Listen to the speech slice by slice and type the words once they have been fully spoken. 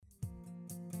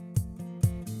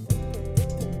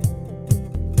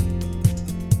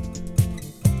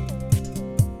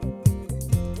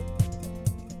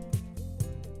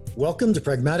Welcome to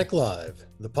Pragmatic Live,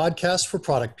 the podcast for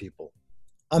product people.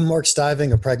 I'm Mark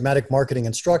Stiving, a pragmatic marketing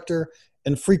instructor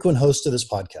and frequent host of this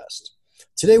podcast.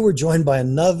 Today we're joined by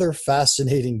another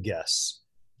fascinating guest,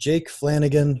 Jake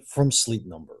Flanagan from Sleep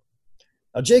Number.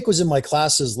 Now, Jake was in my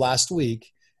classes last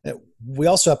week. We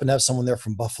also happen to have someone there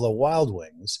from Buffalo Wild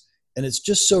Wings, and it's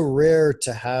just so rare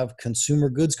to have consumer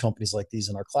goods companies like these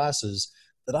in our classes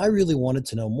that I really wanted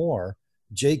to know more.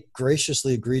 Jake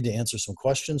graciously agreed to answer some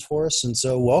questions for us. And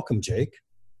so welcome, Jake.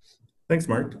 Thanks,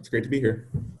 Mark. It's great to be here.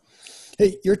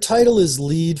 Hey, your title is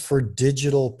Lead for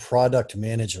Digital Product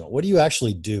Management. What do you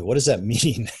actually do? What does that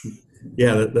mean?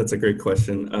 Yeah, that's a great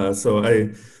question. So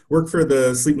I work for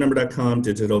the sleepnumber.com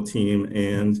digital team,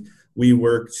 and we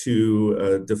work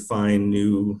to define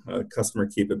new customer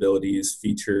capabilities,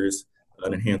 features,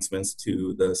 and enhancements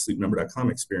to the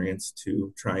sleepnumber.com experience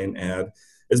to try and add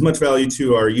as much value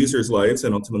to our users' lives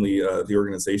and ultimately the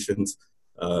organization's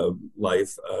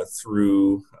life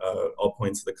through all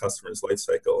points of the customer's life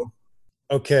cycle.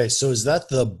 Okay, so is that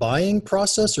the buying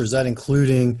process, or is that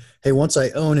including, hey, once I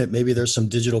own it, maybe there's some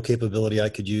digital capability I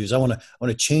could use? I want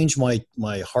to change my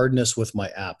hardness with my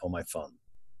app on my phone.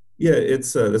 Yeah,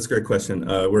 that's a great question.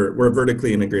 We're a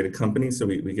vertically integrated company, so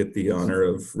we get the honor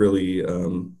of really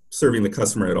serving the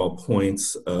customer at all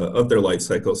points of their life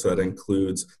cycle. So that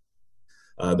includes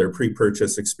their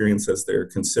pre-purchase experience as they're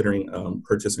considering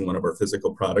purchasing one of our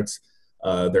physical products,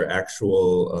 their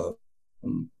actual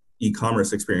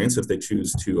e-commerce experience if they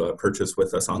choose to purchase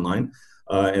with us online,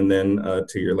 and then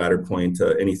to your latter point,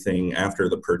 anything after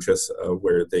the purchase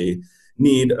where they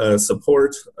need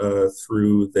support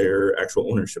through their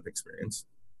actual ownership experience.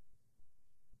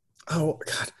 Oh,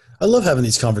 God. I love having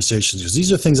these conversations because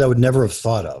these are things I would never have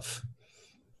thought of.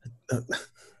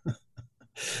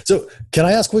 So can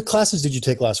I ask, what classes did you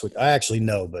take last week? I actually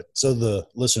know, but so the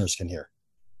listeners can hear.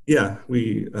 Yeah,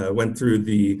 we went through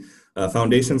the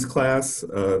foundations class,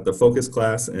 the focus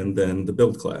class, and then the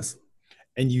build class.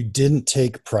 And you didn't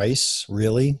take price,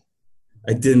 really?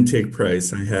 I didn't take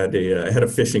price. I had a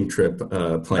fishing trip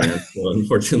planned, so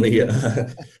unfortunately,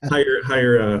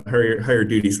 higher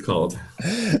duties called.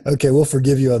 Okay, we'll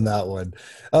forgive you on that one.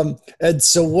 And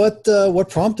so, what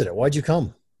prompted it? Why'd you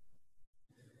come?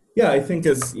 Yeah, I think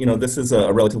as you know, this is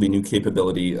a relatively new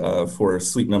capability for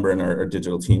Sleep Number and our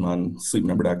digital team on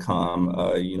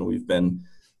sleepnumber.com. We've been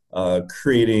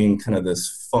creating kind of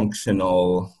this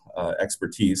functional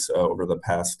expertise over the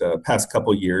past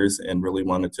couple years, and really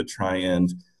wanted to try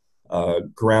and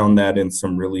ground that in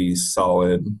some really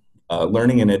solid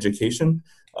learning and education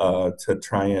to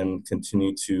try and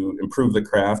continue to improve the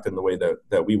craft and the way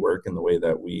that we work and the way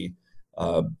that we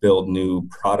build new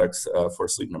products for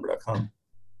sleepnumber.com.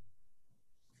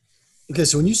 Okay,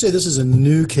 so when you say this is a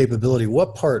new capability,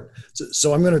 what part?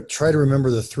 So I'm going to try to remember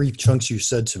the three chunks you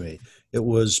said to me. It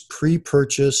was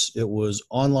pre-purchase, it was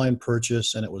online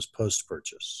purchase, and it was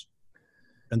post-purchase.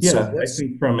 And yeah, so I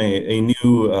think from a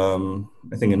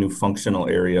new functional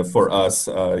area for us,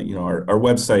 our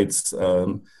websites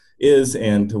is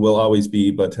and will always be,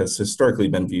 but has historically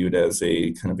been viewed as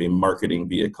a kind of a marketing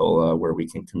vehicle where we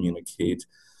can communicate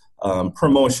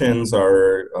promotions,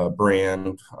 our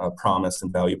brand promise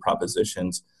and value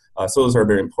propositions. So those are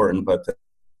very important, but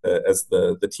as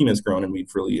the team has grown and we've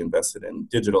really invested in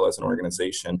digital as an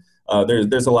organization,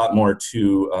 there's a lot more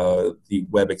to the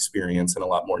web experience and a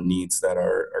lot more needs that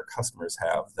our customers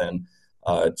have than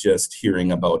just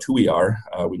hearing about who we are.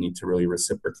 We need to really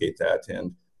reciprocate that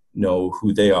and know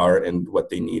who they are and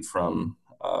what they need from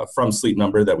Sleep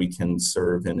Number that we can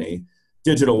serve in a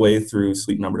digital way through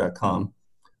sleepnumber.com.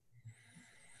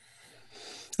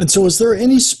 And so is there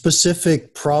any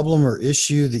specific problem or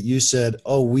issue that you said,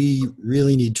 oh, we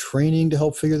really need training to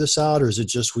help figure this out? Or is it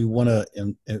just we want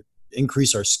to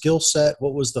increase our skill set?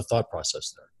 What was the thought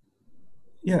process there?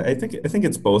 Yeah, I think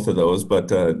it's both of those,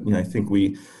 but I think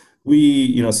we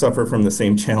suffer from the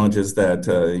same challenges that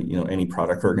any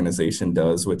product organization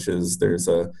does, which is there's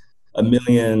a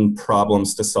million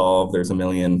problems to solve, there's a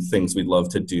million things we'd love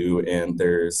to do, and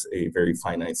there's a very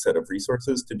finite set of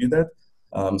resources to do that.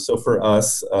 So for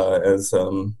us, as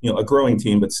a growing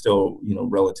team, but still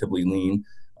relatively lean,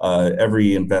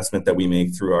 every investment that we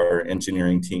make through our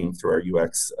engineering team, through our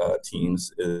UX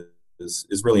teams,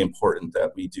 is really important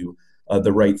that we do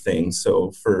the right thing.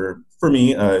 So for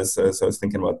me, as I was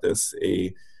thinking about this,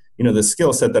 the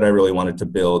skill set that I really wanted to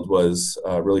build was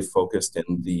really focused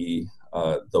in the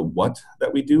what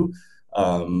that we do.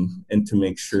 And to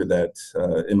make sure that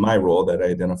in my role that I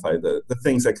identify the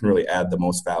things that can really add the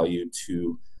most value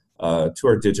to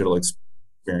our digital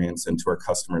experience and to our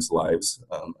customers' lives.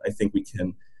 I think we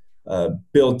can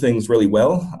build things really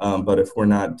well, but if we're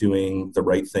not doing the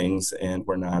right things and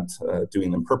we're not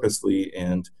doing them purposely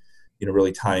and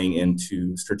really tying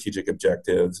into strategic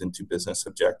objectives, into business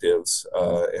objectives,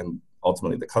 and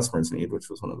ultimately the customer's need, which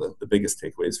was one of the biggest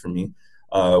takeaways for me,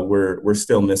 we're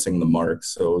still missing the mark.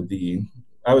 So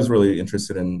I was really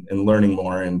interested in learning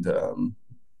more and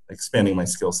expanding my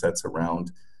skill sets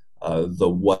around the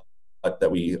what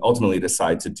that we ultimately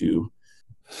decide to do.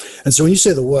 And so when you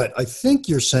say the what, I think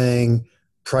you're saying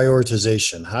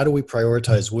prioritization. How do we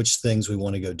prioritize which things we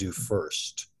want to go do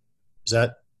first? Is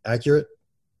that accurate?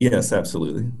 Yes,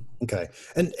 absolutely. Okay.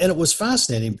 And it was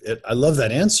fascinating. I love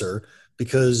that answer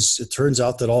because it turns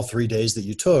out that all 3 days that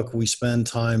you took, we spend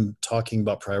time talking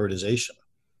about prioritization,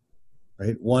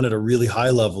 right? One at a really high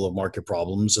level of market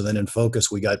problems. And then in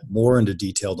focus, we got more into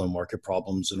detailed on market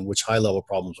problems and which high level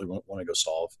problems we want to go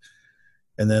solve.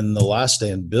 And then the last day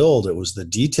in build, it was the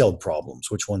detailed problems.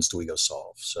 Which ones do we go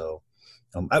solve? So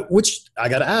I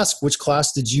got to ask, which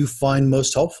class did you find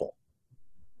most helpful?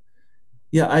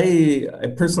 Yeah, I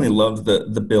personally loved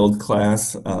the build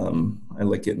class. I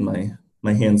like getting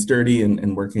my hands dirty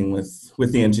and working with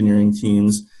the engineering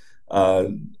teams.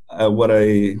 What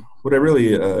I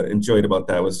really enjoyed about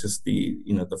that was just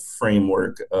the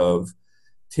framework of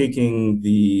taking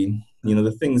the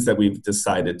things that we've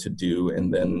decided to do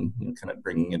and then kind of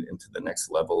bringing it into the next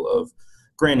level of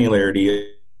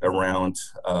granularity around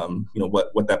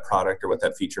what that product or what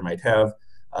that feature might have,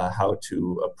 how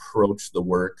to approach the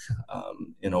work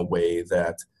in a way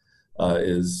that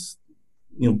is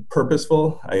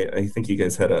purposeful. I think you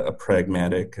guys had a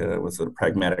pragmatic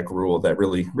rule that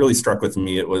really struck with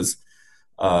me. It was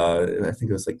I think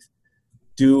it was like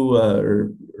do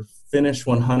or finish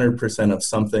 100% of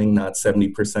something, not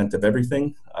 70% of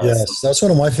everything. Yes, that's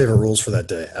one of my favorite rules for that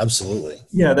day. Absolutely.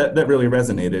 Yeah, that really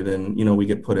resonated. And, we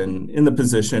get put in the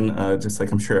position, just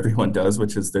like I'm sure everyone does,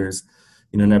 which is there's,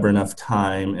 never enough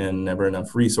time and never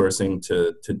enough resourcing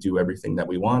to do everything that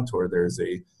we want, or there's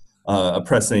a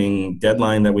pressing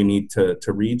deadline that we need to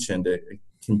reach. And it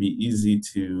can be easy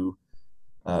to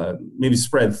maybe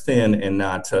spread thin and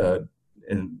not,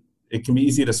 and it can be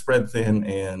easy to spread thin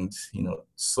and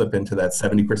slip into that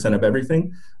 70% of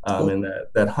everything, and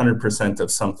that 100%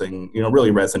 of something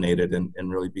really resonated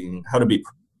and really being how to be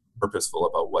purposeful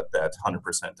about what that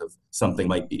 100% of something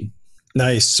might be.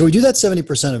 Nice. So we do that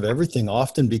 70% of everything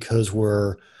often because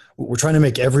we're trying to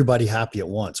make everybody happy at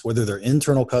once, whether they're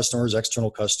internal customers,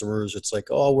 external customers. It's like,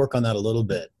 I'll work on that a little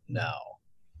bit now.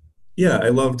 Yeah, I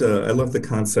loved the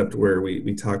concept where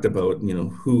we talked about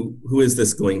who is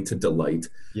this going to delight?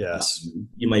 Yes,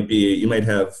 you might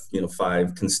have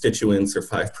 5 constituents or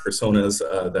 5 personas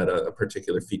that a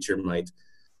particular feature might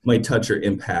touch or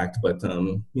impact, but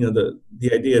the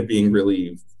idea of being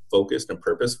really focused and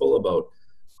purposeful about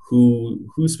who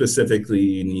specifically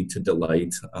you need to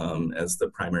delight as the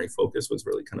primary focus was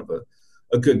really kind of a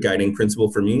good guiding principle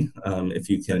for me. If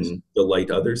you can delight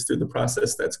others through the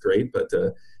process, that's great, but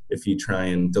if you try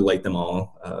and delight them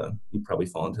all, you probably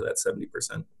fall into that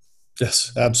 70%.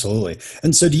 Yes, absolutely.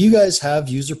 And so do you guys have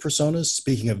user personas?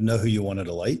 Speaking of know who you want to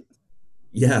delight?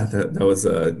 Yeah, that was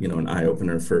an eye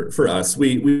opener for us.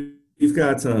 We've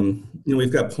got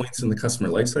we've got points in the customer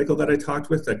lifecycle that I talked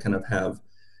with that kind of have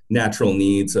natural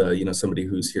needs. Somebody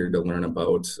who's here to learn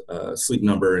about Sleep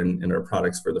Number and our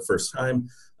products for the first time,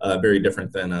 very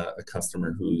different than a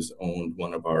customer who's owned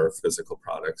one of our physical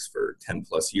products for 10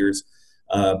 plus years.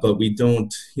 But we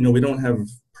don't have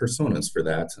personas for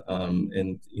that.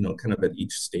 And kind of at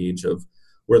each stage of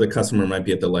where the customer might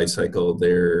be at the life cycle,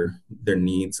 their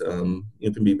needs can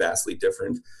be vastly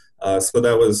different. So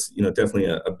that was definitely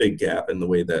a big gap in the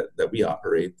way that we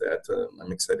operate. That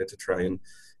I'm excited to try and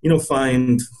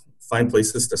find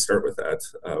places to start with that.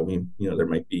 There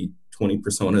might be 20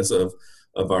 personas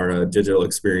of our digital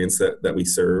experience that we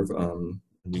serve.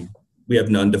 We have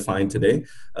none defined today,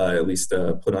 at least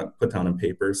put down on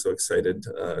paper. So excited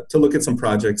to look at some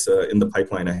projects in the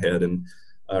pipeline ahead and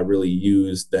really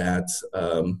use that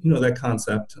that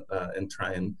concept and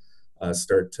try and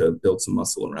start to build some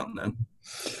muscle around that.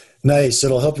 Nice.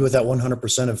 It'll help you with that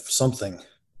 100% of something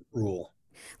rule.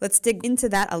 Let's dig into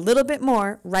that a little bit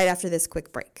more right after this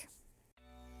quick break.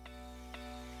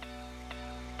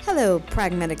 Hello,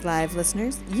 Pragmatic Live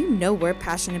listeners. You know we're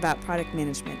passionate about product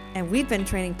management, and we've been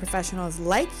training professionals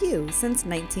like you since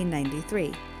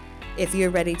 1993. If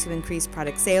you're ready to increase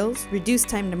product sales, reduce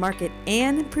time to market,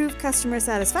 and improve customer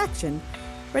satisfaction,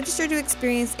 register to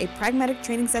experience a Pragmatic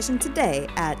training session today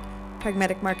at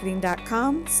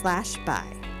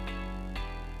pragmaticmarketing.com/buy.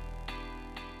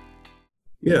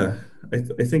 Yeah,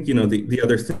 I think, the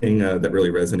other thing that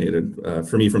really resonated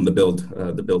for me from the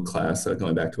build class,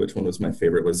 going back to which one was my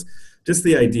favorite, was just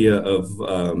the idea of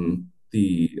I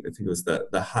think it was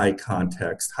the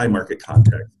high market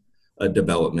context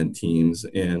development teams.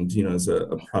 And, as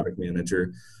a product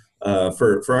manager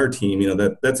for our team,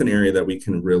 that's an area that we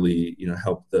can really,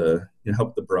 help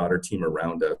the broader team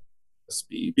around us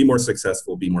be more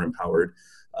successful, be more empowered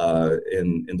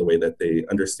in the way that they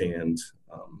understand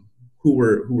who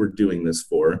we're doing this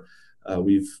for.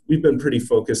 We've been pretty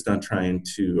focused on trying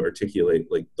to articulate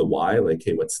like the why, like,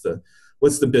 hey, what's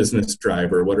the business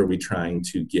driver? What are we trying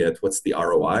to get? What's the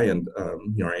ROI? And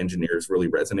our engineers really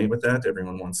resonate with that.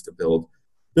 Everyone wants to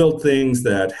build things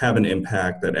that have an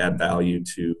impact, that add value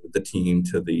to the team,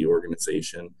 to the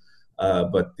organization.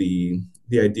 But the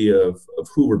idea of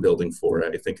who we're building for,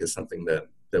 I think, is something that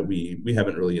we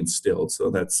haven't really instilled.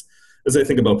 So that's, as I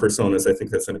think about personas, I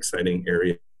think that's an exciting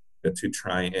area to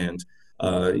try and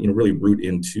really root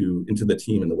into the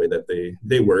team and the way that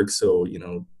they work. So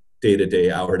day to day,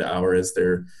 hour to hour, as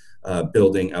they're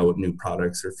building out new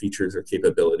products or features or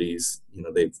capabilities,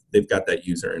 they've got that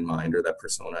user in mind or that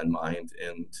persona in mind,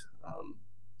 and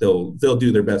they'll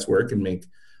do their best work and make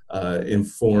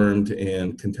informed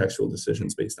and contextual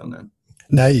decisions based on that.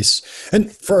 Nice. And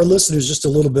for our listeners, just a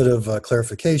little bit of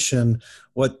clarification.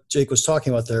 What Jake was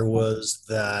talking about there was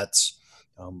that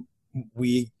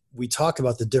we talk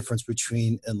about the difference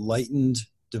between enlightened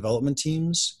development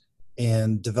teams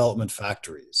and development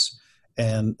factories.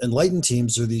 And enlightened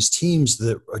teams are these teams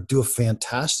that do a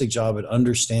fantastic job at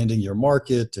understanding your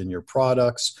market and your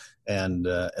products and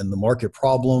the market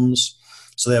problems.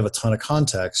 So they have a ton of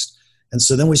context. And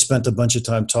so then we spent a bunch of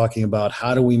time talking about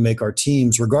how do we make our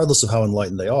teams, regardless of how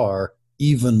enlightened they are,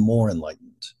 even more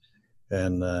enlightened.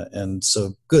 And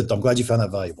so good. I'm glad you found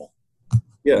that valuable.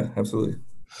 Yeah, absolutely.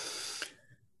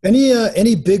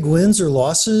 Any big wins or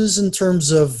losses in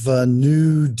terms of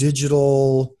new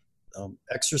digital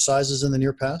exercises in the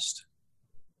near past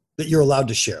that you're allowed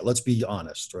to share? Let's be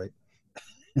honest, right?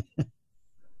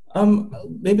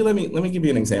 Maybe let me give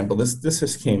you an example. This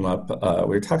just came up. We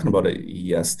were talking about it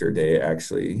yesterday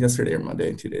or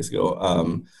Monday, 2 days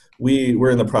ago. We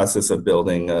were in the process of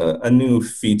building a new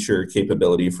feature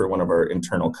capability for one of our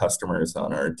internal customers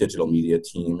on our digital media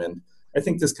team, and I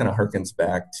think this kind of harkens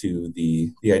back to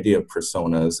the idea of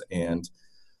personas and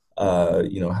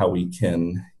how we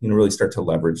can really start to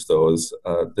leverage those.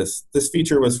 This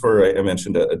feature was for, I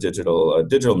mentioned, a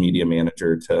digital media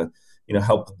manager to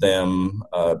help them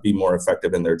be more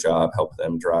effective in their job, help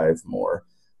them drive more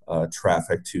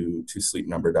traffic to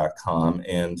sleepnumber.com.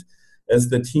 And as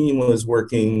the team was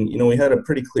working, we had a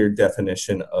pretty clear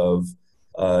definition of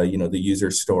the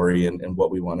user story and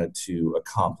what we wanted to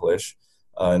accomplish.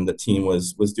 And the team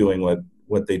was doing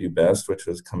what they do best, which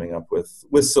was coming up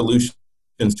with solutions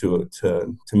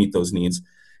to meet those needs.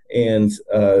 And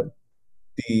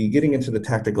getting into the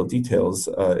tactical details,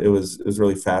 it was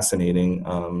really fascinating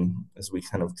as we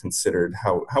kind of considered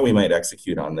how we might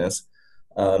execute on this.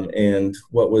 And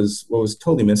what was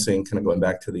totally missing, kind of going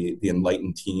back to the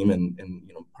enlightened team,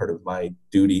 and part of my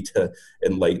duty to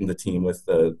enlighten the team with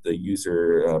the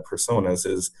user personas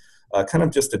is kind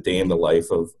of just a day in the life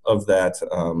of that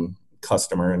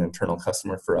customer, an internal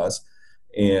customer for us,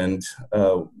 and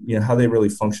how they really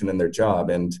function in their job.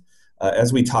 And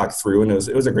as we talked through, and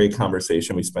it was a great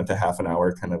conversation, we spent a half an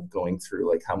hour kind of going through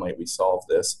like, how might we solve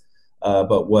this?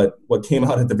 But what came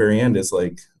out at the very end is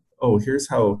like, oh, here's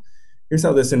how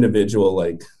this individual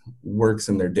like works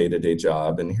in their day-to-day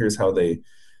job, and here's how they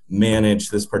manage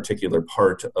this particular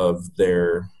part of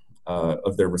their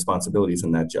responsibilities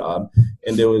in that job.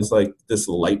 And it was like this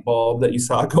light bulb that you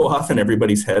saw go off in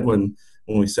everybody's head when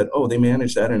we said, oh, they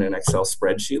manage that in an Excel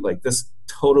spreadsheet. Like, this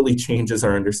totally changes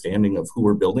our understanding of who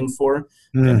we're building for,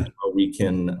 and how we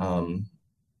can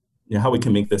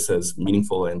make this as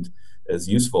meaningful and as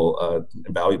useful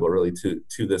and valuable really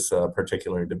to this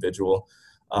particular individual.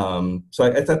 So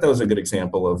I thought that was a good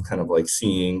example of kind of like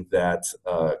seeing that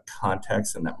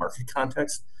context and that market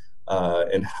context,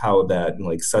 and how that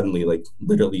like suddenly like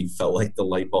literally felt like the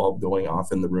light bulb going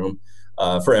off in the room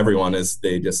for everyone, as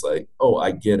they just like, oh,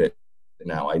 I get it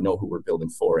now. I know who we're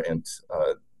building for. And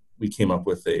we came up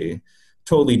with a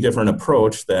totally different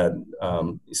approach that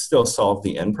still solved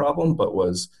the end problem, but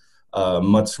was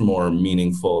much more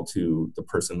meaningful to the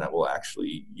person that will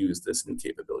actually use this new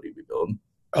capability we build.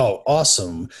 Oh,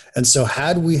 awesome. And so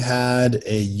had we had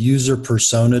a user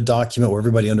persona document where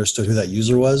everybody understood who that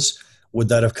user was, would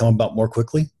that have come about more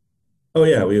quickly? Oh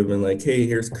yeah, we would have been like, hey,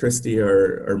 here's Christy,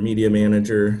 our media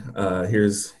manager.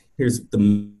 Here's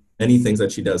the many things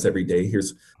that she does every day.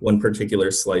 Here's one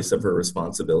particular slice of her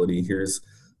responsibility. Here's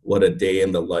what a day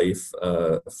in the life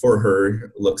for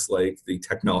her looks like, the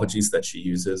technologies that she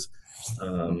uses.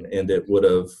 And it would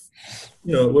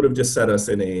have just set us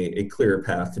in a clearer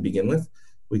path to begin with.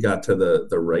 We got to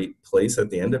the right place at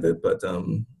the end of it, but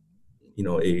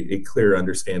a clear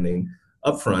understanding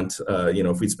upfront.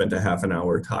 If we spent a half an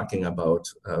hour talking about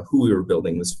who we were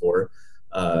building this for,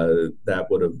 that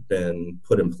would have been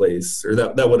put in place, or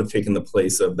that would have taken the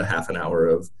place of the half an hour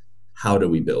of how do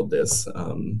we build this.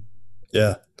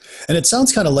 Yeah. And it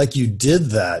sounds kind of like you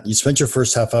did that. You spent your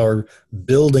first half hour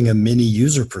building a mini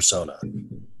user persona.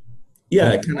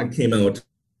 Yeah, it kind of came out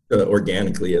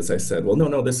organically, as I said, well,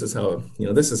 no, this is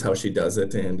how she does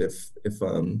it. And if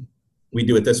we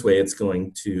do it this way, it's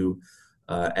going to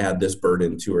add this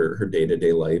burden to her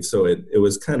day-to-day life. So it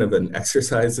was kind of an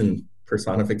exercise in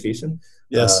personification.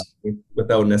 Yes.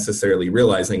 Without necessarily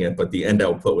realizing it, but the end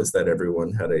output was that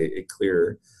everyone had a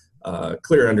clear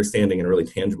understanding and a really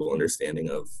tangible understanding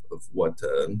of what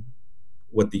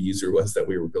the user was that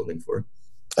we were building for.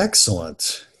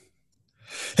 Excellent.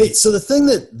 Hey, so the thing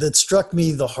that struck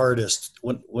me the hardest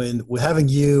when having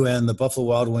you and the Buffalo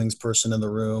Wild Wings person in the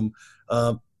room,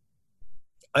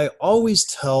 I always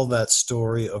tell that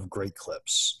story of Great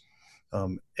Clips.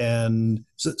 And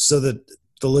so that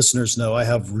the listeners know, I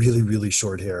have really, really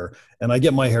short hair, and I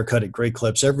get my hair cut at Great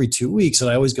Clips every 2 weeks, and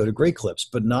I always go to Great Clips,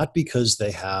 but not because they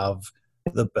have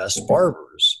the best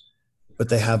barbers, but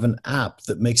they have an app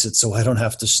that makes it so I don't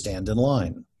have to stand in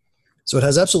line. So it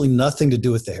has absolutely nothing to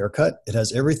do with the haircut. It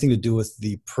has everything to do with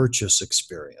the purchase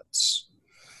experience.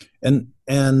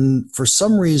 And for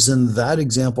some reason, that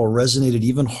example resonated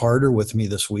even harder with me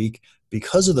this week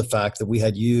because of the fact that we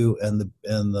had you and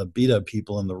the BDUB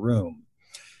people in the room.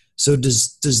 So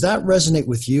does that resonate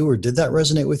with you, or did that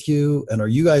resonate with you? And are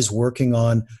you guys working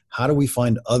on how do we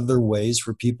find other ways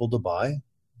for people to buy?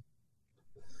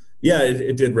 Yeah,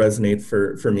 it did resonate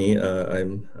for me.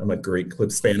 I'm a Great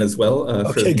Clips fan as well.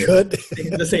 Okay, good.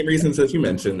 The same reasons as you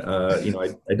mentioned.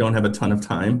 I don't have a ton of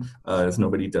time, as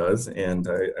nobody does, and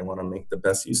I want to make the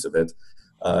best use of it.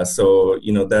 So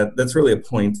that's really a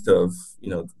point of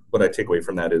what I take away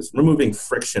from that is removing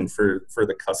friction for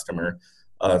the customer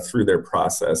through their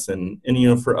process, and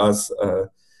for us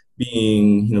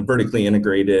being vertically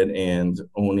integrated and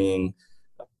owning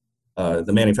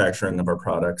the manufacturing of our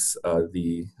products,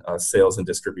 the sales and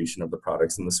distribution of the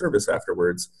products, and the service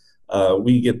afterwards,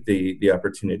 we get the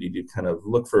opportunity to kind of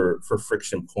look for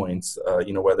friction points,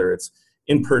 whether it's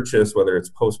in purchase, whether it's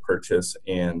post-purchase,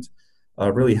 and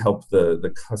really help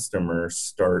the customer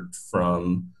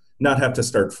not have to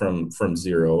start from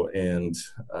zero and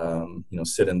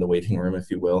sit in the waiting room,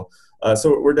 if you will.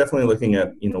 So we're definitely looking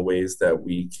at ways that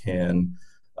we can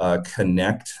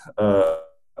connect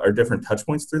our different touch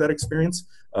points through that experience.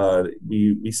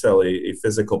 We sell a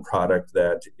physical product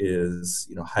that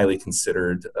is highly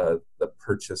considered. The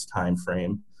purchase time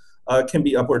frame can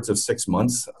be upwards of 6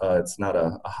 months. It's not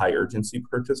a high urgency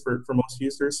purchase for most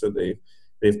users, so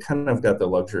they've kind of got the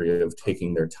luxury of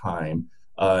taking their time.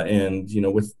 And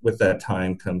with that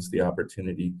time comes the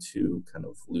opportunity to kind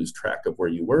of lose track of where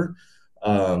you were,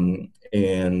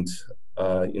 and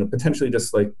potentially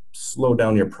just like slow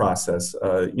down your process.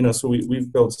 So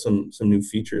we've built some new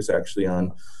features actually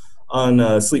on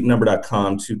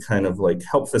sleepnumber.com to kind of like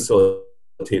help facilitate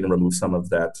and remove some of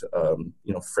that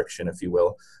friction, if you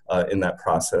will, in that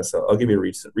process. I'll give you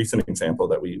a recent example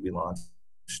that we launched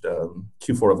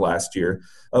Q4 of last year.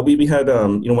 We had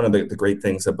one of the great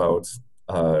things about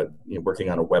working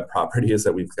on a web property is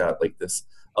that we've got like this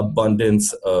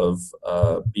abundance of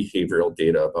behavioral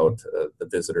data about the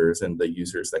visitors and the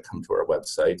users that come to our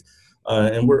website,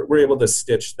 and we're able to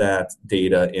stitch that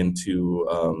data into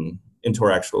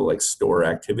our actual like store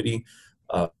activity,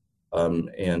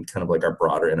 and kind of like our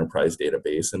broader enterprise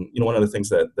database. And one of the things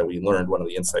that we learned, one of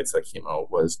the insights that came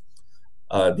out was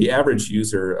the average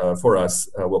user for us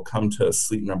will come to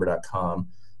sleepnumber.com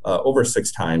over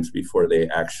 6 times before they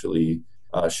actually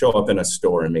show up in a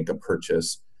store and make a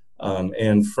purchase.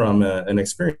 And from an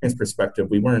experience perspective,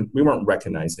 we weren't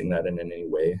recognizing that in any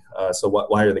way. So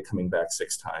why are they coming back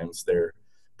 6 times? They're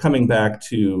coming back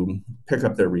to pick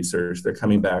up their research. They're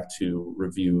coming back to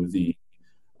review the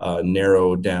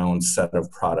narrowed down set of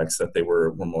products that they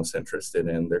were most interested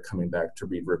in. They're coming back to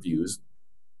read reviews.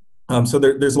 So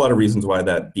there's a lot of reasons why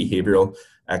that behavioral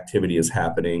activity is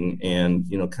happening. And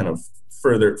kind of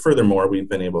furthermore, we've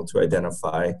been able to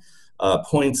identify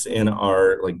points in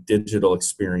our like digital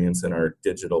experience and our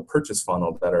digital purchase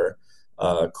funnel that are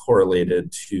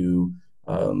correlated to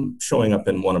showing up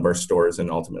in one of our stores and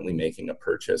ultimately making a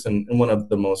purchase. And one of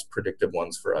the most predictive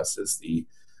ones for us is the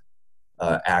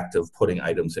act of putting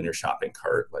items in your shopping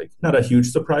cart. Like, not a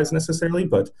huge surprise necessarily,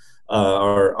 but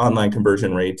our online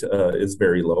conversion rate is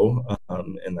very low,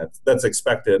 and that's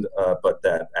expected. But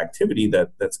that activity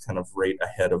that's kind of right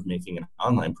ahead of making an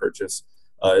online purchase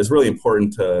is really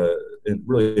important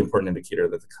indicator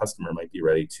that the customer might be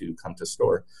ready to come to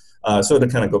store. So to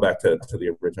kind of go back to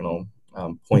the original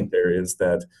point, there is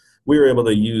that we were able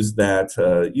to use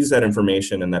that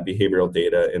information and that behavioral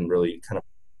data and really kind of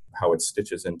how it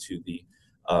stitches into the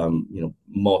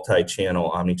multi-channel,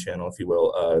 omni-channel, if you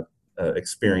will,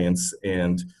 experience,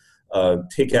 and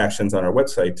take actions on our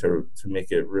website to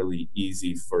make it really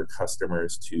easy for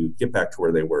customers to get back to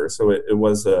where they were. So it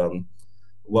was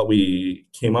what we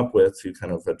came up with to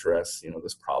kind of address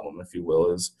this problem, if you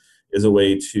will, is a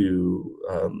way to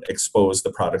expose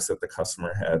the products that the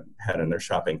customer had in their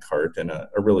shopping cart in a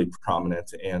really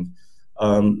prominent and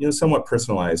somewhat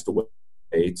personalized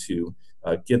way to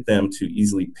get them to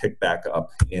easily pick back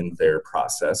up in their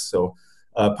process. So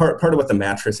part of what the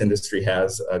mattress industry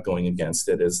has going against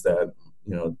it is that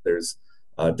there's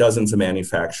dozens of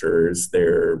manufacturers.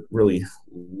 They're really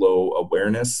low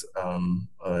awareness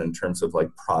in terms of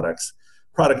like product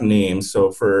names. So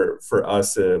for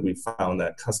us, we found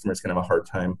that customers can have a hard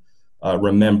time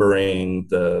remembering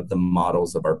the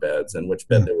models of our beds and which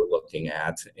bed they were looking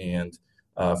at. And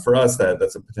for us,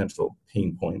 that's a potential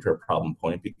pain point or a problem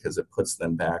point because it puts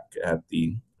them back at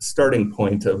the starting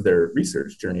point of their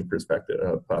research journey perspective,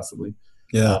 possibly.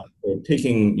 Yeah.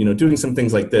 Doing some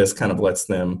things like this kind of lets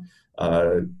them,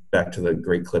 back to the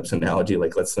Great Clips analogy,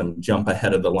 like lets them jump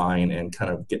ahead of the line and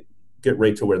kind of get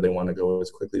right to where they want to go as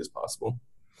quickly as possible.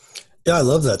 Yeah, I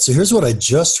love that. So here's what I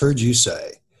just heard you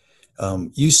say.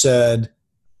 You said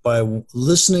by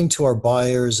listening to our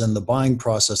buyers and the buying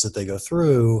process that they go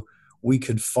through, we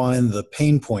could find the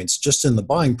pain points just in the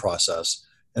buying process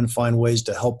and find ways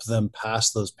to help them pass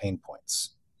those pain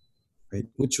points, right?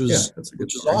 Which was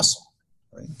awesome.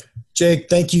 Right? Jake,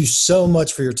 thank you so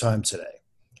much for your time today.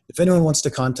 If anyone wants to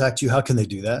contact you, how can they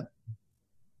do that?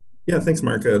 Yeah, thanks,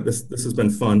 Mark. This has been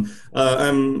fun.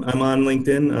 I'm on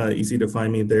LinkedIn. Easy to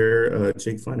find me there.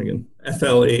 Jake Flanagan,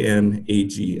 Flanagin.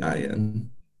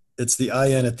 It's the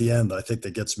IN at the end, I think,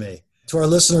 that gets me. To our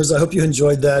listeners, I hope you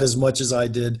enjoyed that as much as I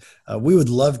did. We would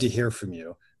love to hear from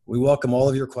you. We welcome all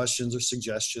of your questions or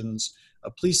suggestions.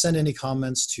 Please send any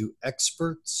comments to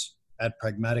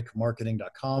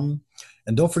experts@pragmaticmarketing.com.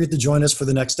 And don't forget to join us for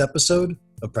the next episode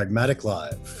of Pragmatic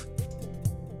Live.